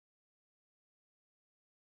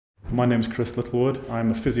My name is Littlewood.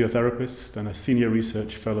 I'm a physiotherapist and a senior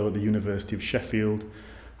research fellow at the University of Sheffield.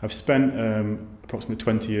 I've spent approximately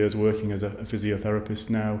 20 years working as a physiotherapist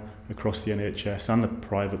now across the NHS and the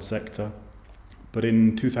private sector. But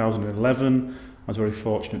in 2011, I was very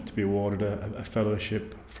fortunate to be awarded a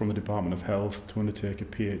fellowship from the Department of Health to undertake a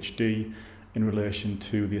PhD in relation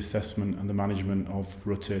to the assessment and the management of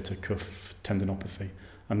rotator cuff tendinopathy,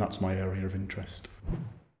 and that's my area of interest.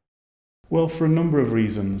 Well, for a number of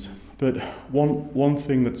reasons, but one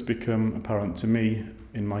thing that's become apparent to me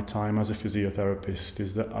in my time as a physiotherapist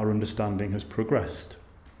is that our understanding has progressed.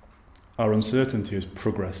 Our uncertainty has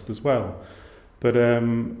progressed as well. But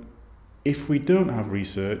if we don't have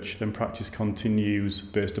research, then practice continues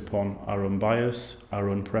based upon our own bias, our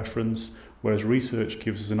own preference, whereas research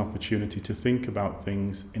gives us an opportunity to think about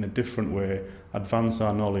things in a different way, advance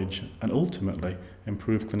our knowledge, and ultimately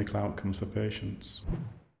improve clinical outcomes for patients.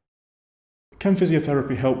 Can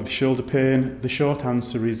physiotherapy help with shoulder pain? The short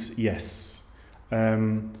answer is yes.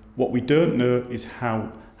 What we don't know is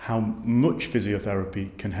how much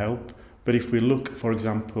physiotherapy can help, but if we look, for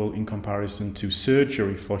example, in comparison to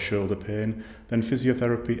surgery for shoulder pain, then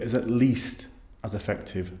physiotherapy is at least as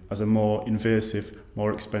effective as a more invasive,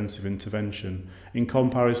 more expensive intervention. In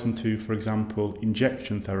comparison to, for example,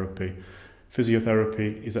 injection therapy,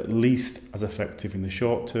 physiotherapy is at least as effective in the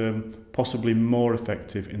short term, possibly more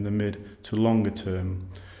effective in the mid to longer term.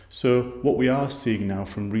 So what we are seeing now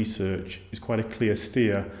from research is quite a clear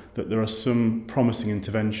steer that there are some promising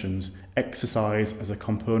interventions, exercise as a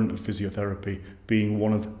component of physiotherapy being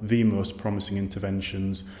one of the most promising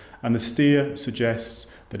interventions. And the steer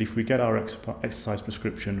suggests that if we get our exercise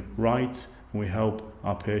prescription right and we help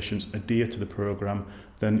our patients adhere to the programme,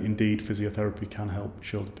 then indeed physiotherapy can help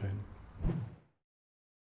shoulder pain.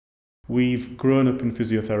 We've grown up in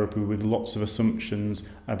physiotherapy with lots of assumptions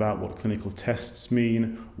about what clinical tests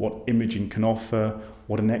mean, what imaging can offer,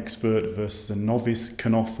 what an expert versus a novice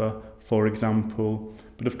can offer, for example.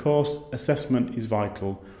 But of course, assessment is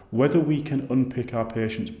vital. Whether we can unpick our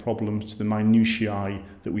patients' problems to the minutiae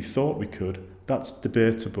that we thought we could, that's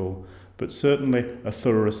debatable. But certainly a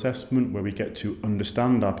thorough assessment where we get to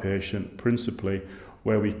understand our patient principally,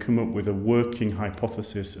 where we come up with a working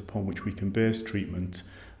hypothesis upon which we can base treatment,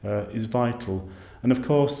 is vital. And of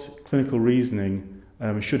course, clinical reasoning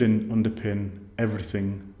should underpin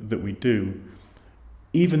everything that we do.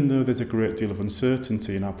 Even though there's a great deal of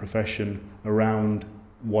uncertainty in our profession around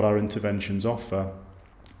what our interventions offer,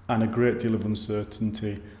 and a great deal of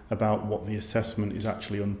uncertainty about what the assessment is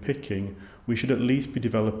actually unpicking, we should at least be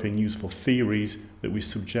developing useful theories that we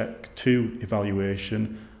subject to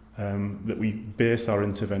evaluation, that we base our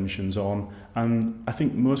interventions on. And I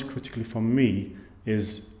think most critically for me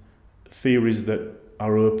is theories that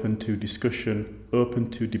are open to discussion,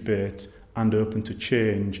 open to debate, and open to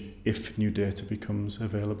change if new data becomes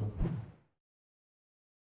available.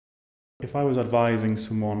 If I was advising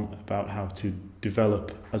someone about how to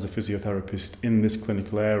develop as a physiotherapist in this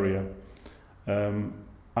clinical area,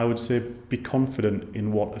 I would say be confident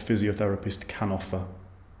in what a physiotherapist can offer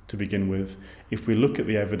to begin with. If we look at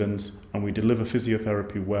the evidence and we deliver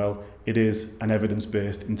physiotherapy well, it is an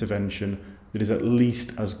evidence-based intervention that is at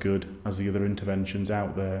least as good as the other interventions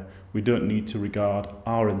out there. We don't need to regard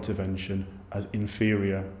our intervention as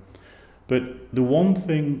inferior. But the one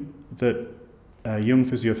thing that young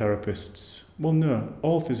physiotherapists, well no,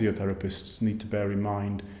 all physiotherapists need to bear in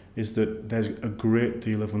mind is that there's a great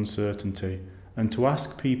deal of uncertainty. And to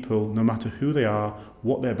ask people, no matter who they are,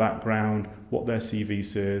 what their background, what their CV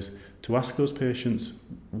says, to ask those patients,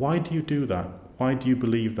 why do you do that? Why do you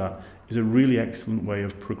believe that? Is a really excellent way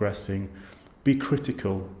of progressing. Be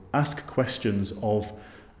critical, ask questions of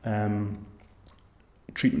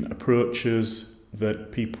treatment approaches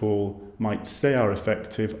that people might say are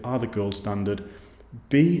effective, are the gold standard.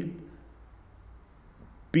 Be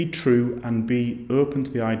true and be open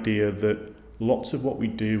to the idea that lots of what we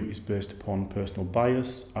do is based upon personal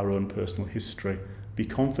bias, our own personal history. Be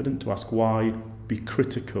confident to ask why, be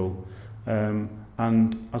critical,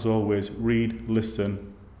 and as always, read,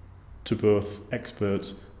 listen to both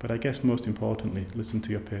experts, but I guess most importantly, listen to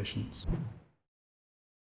your patients.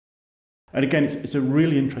 And again, it's a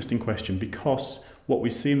really interesting question because what we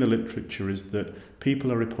see in the literature is that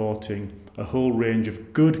people are reporting a whole range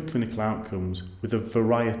of good clinical outcomes with a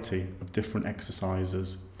variety of different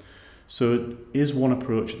exercises. So is one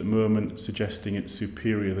approach at the moment suggesting it's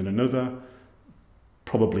superior than another?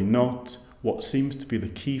 Probably not. What seems to be the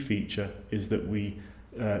key feature is that we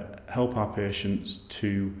help our patients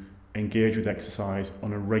to engage with exercise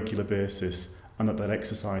on a regular basis and that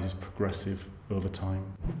exercise is progressive over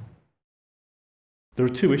time. There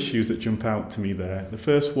are two issues that jump out to me there. The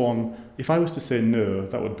first one, if I was to say no,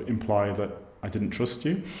 that would imply that I didn't trust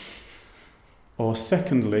you. Or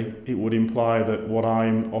secondly, it would imply that what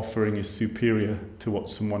I'm offering is superior to what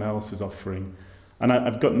someone else is offering. And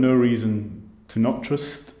I've got no reason to not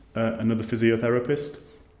trust another physiotherapist.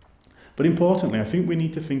 But importantly, I think we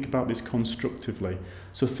need to think about this constructively.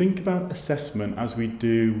 So think about assessment as we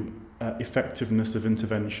do effectiveness of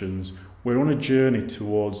interventions. We're on a journey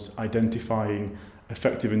towards identifying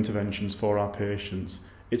effective interventions for our patients.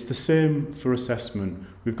 It's the same for assessment.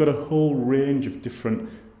 We've got a whole range of different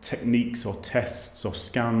techniques or tests or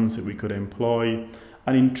scans that we could employ.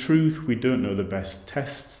 And in truth, we don't know the best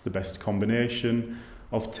tests, the best combination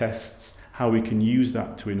of tests, how we can use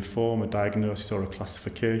that to inform a diagnosis or a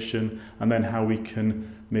classification, and then how we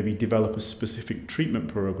can maybe develop a specific treatment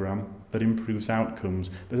program that improves outcomes.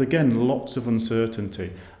 There's again lots of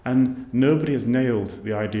uncertainty, and nobody has nailed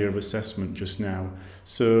the idea of assessment just now.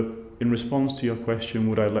 So in response to your question,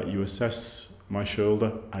 would I let you assess my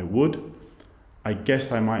shoulder? I would. I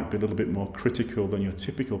guess I might be a little bit more critical than your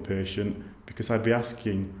typical patient, because I'd be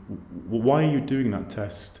asking, why are you doing that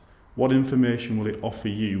test? What information will it offer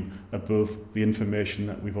you above the information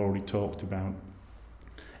that we've already talked about?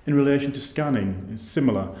 In relation to scanning, it's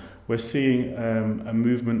similar. We're seeing a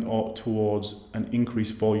movement towards an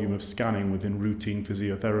increased volume of scanning within routine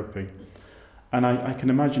physiotherapy. And I can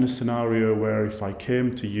imagine a scenario where if I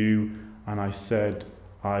came to you and I said,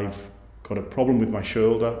 I've got a problem with my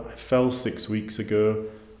shoulder, I fell 6 weeks ago,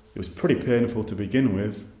 it was pretty painful to begin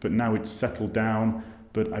with, but now it's settled down,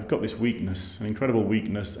 but I've got this weakness, an incredible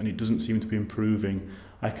weakness, and it doesn't seem to be improving.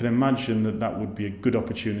 I can imagine that that would be a good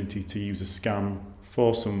opportunity to use a scan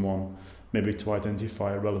for someone, maybe to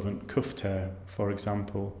identify a relevant cuff tear, for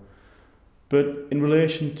example. But in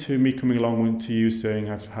relation to me coming along to you saying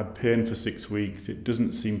I've had pain for 6 weeks, it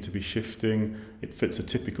doesn't seem to be shifting, it fits a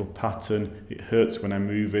typical pattern, it hurts when I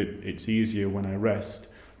move it, it's easier when I rest,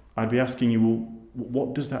 I'd be asking you, well,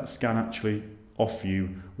 what does that scan actually offer you?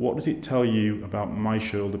 What does it tell you about my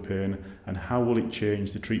shoulder pain, and how will it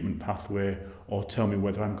change the treatment pathway, or tell me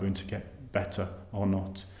whether I'm going to get better or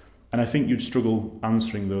not? And I think you'd struggle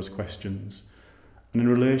answering those questions. And in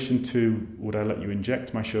relation to would I let you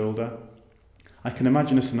inject my shoulder, I can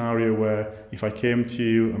imagine a scenario where if I came to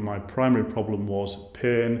you and my primary problem was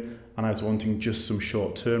pain and I was wanting just some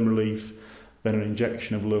short-term relief, then an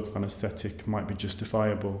injection of local anaesthetic might be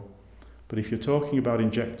justifiable. But if you're talking about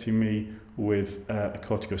injecting me with a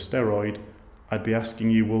corticosteroid, I'd be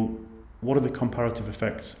asking you, well, what are the comparative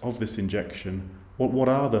effects of this injection? What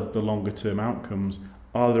are the longer-term outcomes?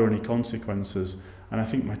 Are there any consequences? And I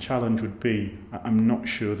think my challenge would be, I'm not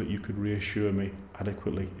sure that you could reassure me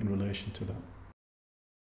adequately in relation to that.